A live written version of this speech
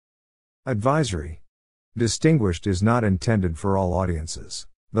Advisory. Distinguished is not intended for all audiences.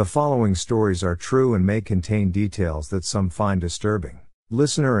 The following stories are true and may contain details that some find disturbing.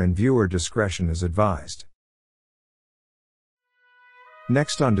 Listener and viewer discretion is advised.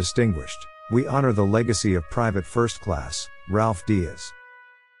 Next on Distinguished, we honor the legacy of Private First Class, Ralph Diaz.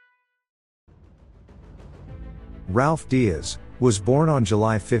 Ralph Diaz was born on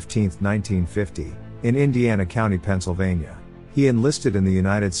July 15, 1950, in Indiana County, Pennsylvania. He enlisted in the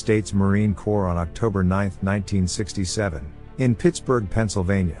United States Marine Corps on October 9, 1967, in Pittsburgh,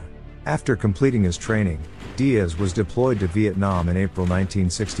 Pennsylvania. After completing his training, Diaz was deployed to Vietnam in April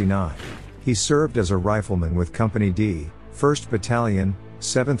 1969. He served as a rifleman with Company D, 1st Battalion,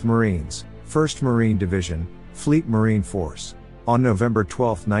 7th Marines, 1st Marine Division, Fleet Marine Force. On November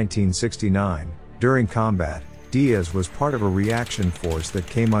 12, 1969, during combat, Diaz was part of a reaction force that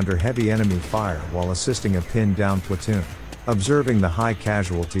came under heavy enemy fire while assisting a pinned-down platoon. Observing the high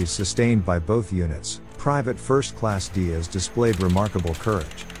casualties sustained by both units, Private First Class Diaz displayed remarkable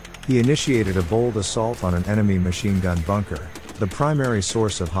courage. He initiated a bold assault on an enemy machine gun bunker, the primary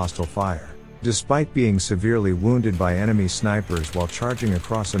source of hostile fire. Despite being severely wounded by enemy snipers while charging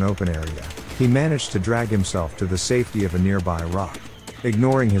across an open area, he managed to drag himself to the safety of a nearby rock.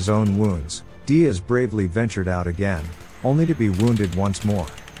 Ignoring his own wounds, Diaz bravely ventured out again, only to be wounded once more.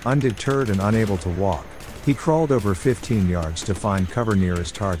 Undeterred and unable to walk, he crawled over 15 yards to find cover near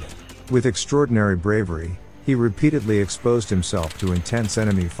his target. With extraordinary bravery, he repeatedly exposed himself to intense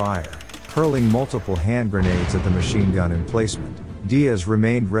enemy fire, hurling multiple hand grenades at the machine gun emplacement. Diaz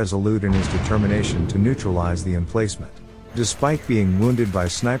remained resolute in his determination to neutralize the emplacement. Despite being wounded by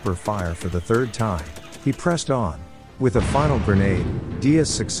sniper fire for the third time, he pressed on. With a final grenade,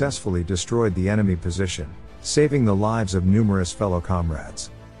 Diaz successfully destroyed the enemy position, saving the lives of numerous fellow comrades.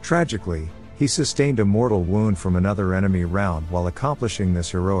 Tragically, he sustained a mortal wound from another enemy round while accomplishing this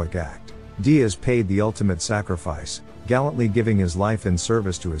heroic act. Diaz paid the ultimate sacrifice, gallantly giving his life in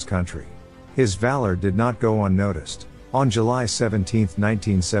service to his country. His valor did not go unnoticed. On July 17,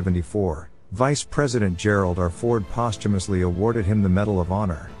 1974, Vice President Gerald R. posthumously awarded him the Medal of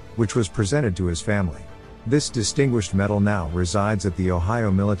Honor, which was presented to his family. This distinguished medal now resides at the Ohio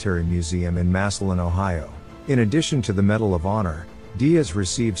Military Museum in Massillon, Ohio. In addition to the Medal of Honor, Diaz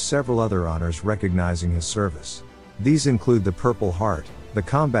received several other honors recognizing his service. These include the Purple Heart, the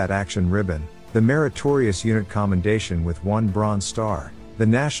Combat Action Ribbon, the Meritorious Unit Commendation with 1 Bronze Star, the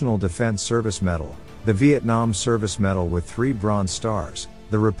National Defense Service Medal, the Vietnam Service Medal with 3 Bronze Stars,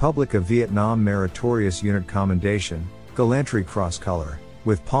 the Republic of Vietnam Meritorious Unit Commendation, Gallantry Cross Color,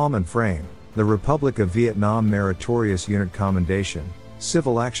 with palm and frame, the Republic of Vietnam Meritorious Unit Commendation,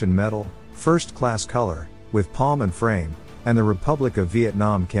 Civil Action Medal, First Class Color, with palm and frame, and the Republic of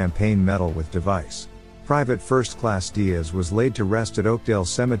Vietnam Campaign Medal with device. Private First Class Diaz was laid to rest at Oakdale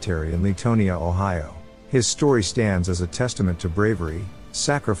Cemetery in Leetonia, Ohio. His story stands as a testament to bravery,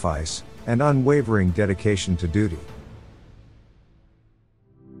 sacrifice, and unwavering dedication to duty.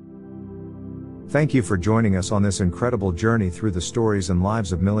 Thank you for joining us on this incredible journey through the stories and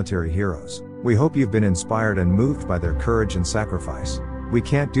lives of military heroes. We hope you've been inspired and moved by their courage and sacrifice. We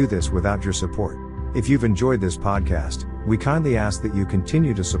can't do this without your support. If you've enjoyed this podcast, we kindly ask that you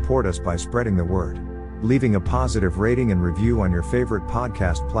continue to support us by spreading the word. Leaving a positive rating and review on your favorite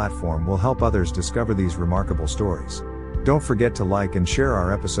podcast platform will help others discover these remarkable stories. Don't forget to like and share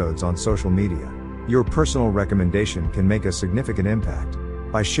our episodes on social media. Your personal recommendation can make a significant impact.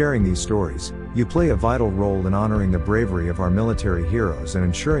 By sharing these stories, you play a vital role in honoring the bravery of our military heroes and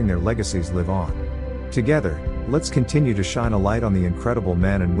ensuring their legacies live on. Together, let's continue to shine a light on the incredible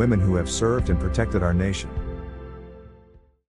men and women who have served and protected our nation.